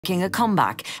Making a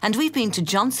comeback, and we've been to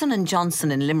Johnson &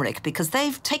 Johnson in Limerick because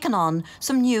they've taken on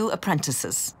some new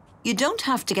apprentices. You don't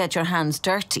have to get your hands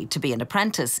dirty to be an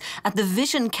apprentice. At the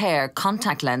Vision Care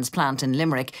contact lens plant in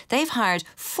Limerick, they've hired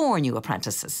 4 new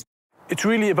apprentices. It's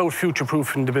really about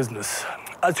future-proofing the business.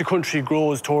 As the country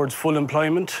grows towards full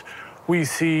employment, we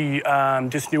see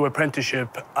this new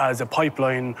apprenticeship as a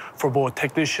pipeline for both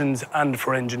technicians and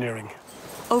for engineering.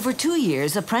 Over 2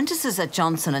 years, apprentices at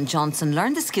Johnson & Johnson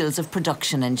learn the skills of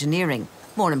production engineering.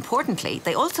 More importantly,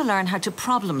 they also learn how to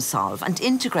problem solve and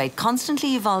integrate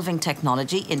constantly evolving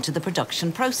technology into the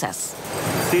production process.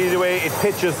 See the way it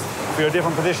pitches for your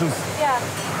different positions? Yeah.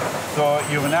 So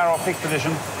you have a narrow fixed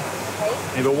position, Okay.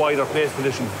 you have a wider place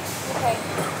position. Okay.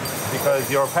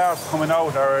 Because your parts coming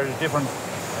out are at a different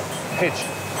pitch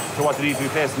to what they need to be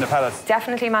placed in the pallets.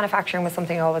 Definitely manufacturing was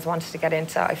something I always wanted to get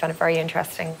into. I found it very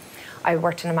interesting. I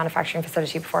worked in a manufacturing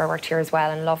facility before I worked here as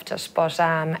well and loved it, but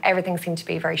everything seemed to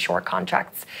be very short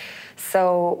contracts.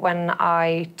 So when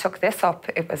I took this up,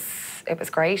 it was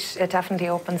great. It definitely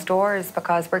opens doors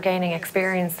because we're gaining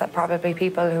experience that probably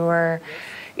people who are,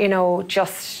 you know,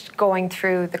 just going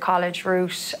through the college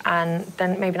route and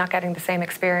then maybe not getting the same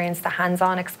experience, the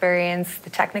hands-on experience, the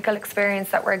technical experience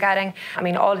that we're getting. I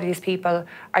mean, all of these people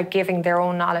are giving their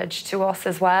own knowledge to us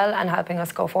as well and helping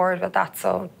us go forward with that.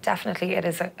 So definitely it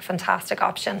is a fantastic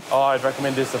option. Oh, I'd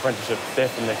recommend this apprenticeship,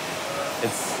 definitely.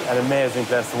 It's an amazing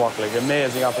place to work, like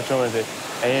amazing opportunity.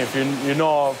 And if you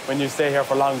know when you stay here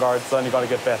for longer, it's only going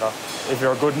to get better. If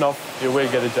you're good enough, you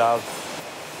will get a job.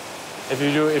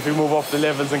 If you move up the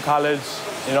levels in college,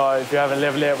 you know, if you have a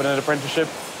level 8 with an apprenticeship,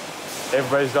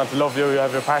 everybody's going to love you. You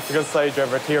have your practical side, you have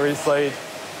your theory side.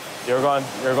 You're going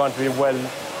to be well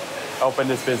up in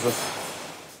this business.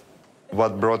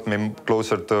 What brought me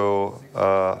closer to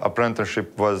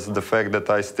apprenticeship was the fact that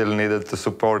I still needed to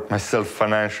support myself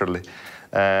financially.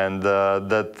 And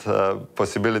that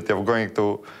possibility of going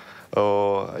to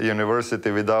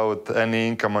university without any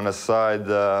income on the side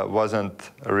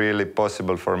wasn't really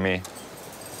possible for me.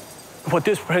 What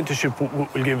this apprenticeship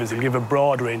will give is it'll give a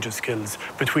broad range of skills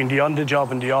between the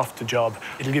on-the-job and the off-the-job.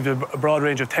 It'll give you a broad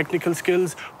range of technical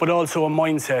skills, but also a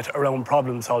mindset around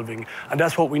problem solving. And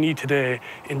that's what we need today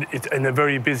in a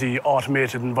very busy,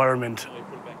 automated environment.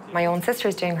 My own sister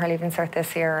is doing her Leaving Cert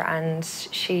this year and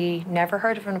she never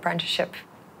heard of an apprenticeship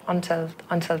until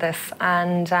this.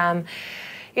 And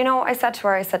you know, I said to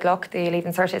her, I said, look, the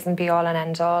Leaving Cert isn't be all and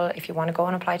end all. If you want to go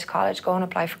and apply to college, go and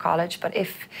apply for college. But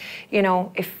if, you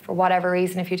know, if for whatever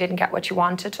reason, if you didn't get what you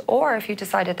wanted, or if you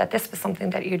decided that this was something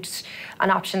that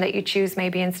an option that you choose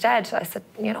maybe instead, I said,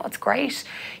 you know, it's great.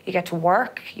 You get to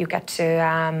work, you get to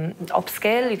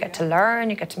upskill, you get to learn,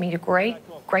 you get to meet a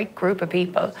great group of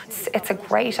people. It's a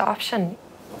great option.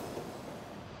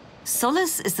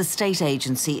 Solas is the state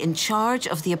agency in charge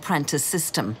of the apprentice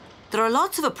system. There are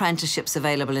lots of apprenticeships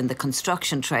available in the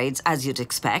construction trades, as you'd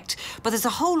expect, but there's a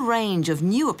whole range of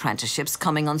new apprenticeships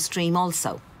coming on stream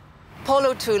also. Paul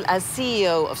O'Toole, as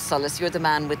CEO of Solas, you're the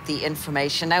man with the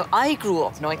information. Now, I grew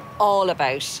up knowing all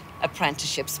about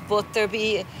apprenticeships, but there'll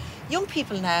be young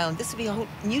people now, and this will be all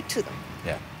new to them.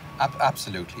 Yeah,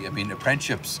 absolutely. I mean,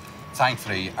 apprenticeships,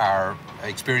 thankfully, are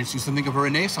experiencing something of a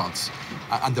renaissance,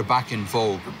 and they're back in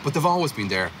vogue, but they've always been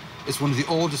there. It's one of the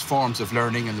oldest forms of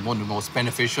learning and one of the most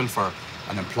beneficial for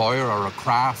an employer or a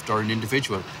craft or an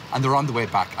individual. And they're on the way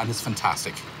back, and it's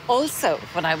fantastic. Also,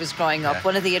 when I was growing up,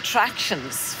 one of the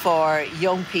attractions for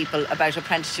young people about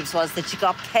apprenticeships was that you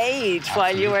got paid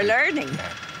while you were learning.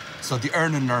 Yeah. So the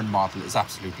earn and learn model is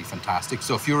absolutely fantastic.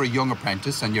 So if you're a young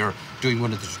apprentice and you're doing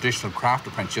one of the traditional craft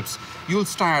apprenticeships, you'll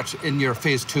start in your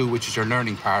phase 2, which is your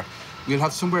learning part. You'll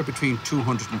have somewhere between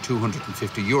 200 and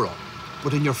 250 euro.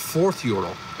 But in your fourth year,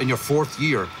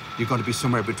 you're going to be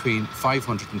somewhere between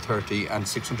 530 and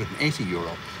 680 euro.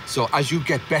 So as you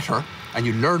get better and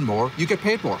you learn more, you get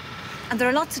paid more. And there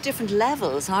are lots of different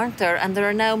levels, aren't there? And there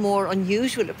are now more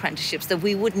unusual apprenticeships that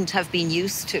we wouldn't have been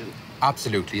used to.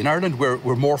 Absolutely. In Ireland,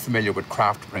 we're more familiar with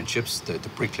craft apprenticeships, the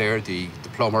bricklayer, the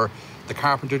plumber, the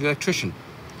carpenter, the electrician.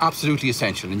 Absolutely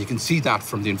essential, and you can see that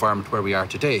from the environment where we are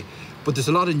today. But there's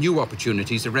a lot of new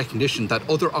opportunities and recognition that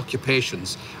other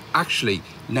occupations actually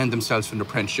lend themselves to an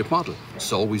apprenticeship model.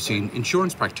 So we've seen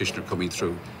insurance practitioner coming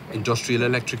through, industrial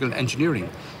electrical engineering,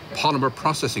 polymer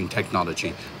processing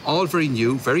technology, all very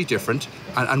new, very different,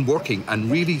 and working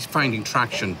and really finding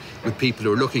traction with people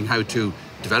who are looking how to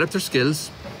develop their skills,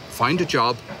 find a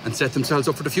job, and set themselves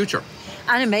up for the future.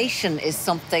 Animation is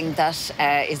something that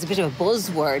is a bit of a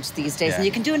buzzword these days, and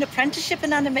you can do an apprenticeship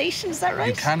in animation, is that right?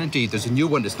 You can indeed. There's a new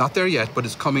one. It's not there yet, but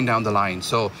it's coming down the line.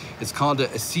 So it's called a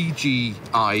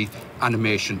CGI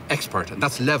animation expert, and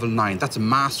that's level 9. That's a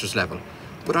master's level.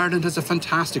 But Ireland has a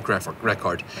fantastic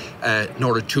record.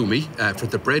 Nora Toomey, for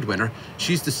the breadwinner,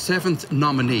 she's the 7th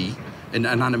nominee in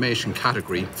an animation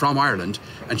category from Ireland,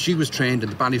 and she was trained in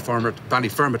the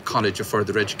Ballyfermot College of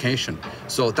Further Education.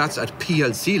 So that's at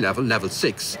PLC level, level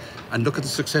 6, and look at the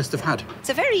success they've had. It's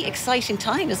a very exciting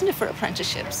time, isn't it, for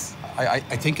apprenticeships? I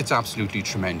think it's absolutely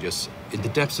tremendous. In the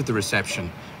depths of the recession,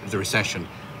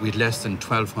 we had less than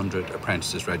 1,200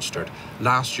 apprentices registered.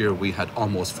 Last year, we had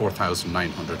almost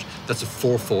 4,900. That's a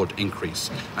 4-fold increase.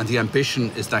 And the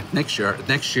ambition is that next year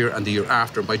and the year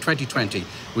after, by 2020,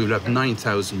 we will have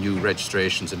 9,000 new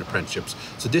registrations in apprenticeships.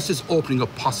 So this is opening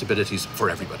up possibilities for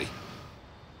everybody.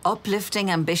 Uplifting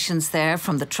ambitions there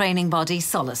from the training body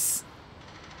Solace.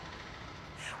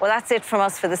 Well, that's it from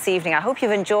us for this evening. I hope you've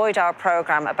enjoyed our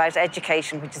programme about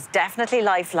education, which is definitely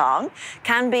lifelong,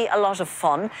 can be a lot of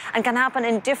fun, and can happen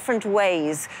in different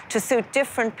ways to suit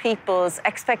different people's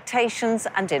expectations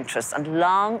and interests. And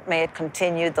long may it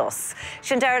continue thus.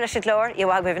 Shindera Leshidlor,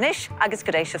 Iwagwivanish, Agus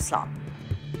Kadesh of Slán.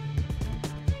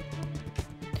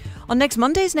 On next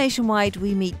Monday's Nationwide,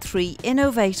 we meet 3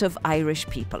 innovative Irish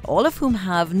people, all of whom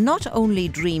have not only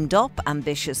dreamed up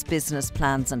ambitious business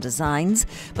plans and designs,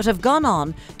 but have gone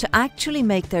on to actually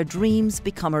make their dreams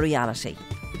become a reality.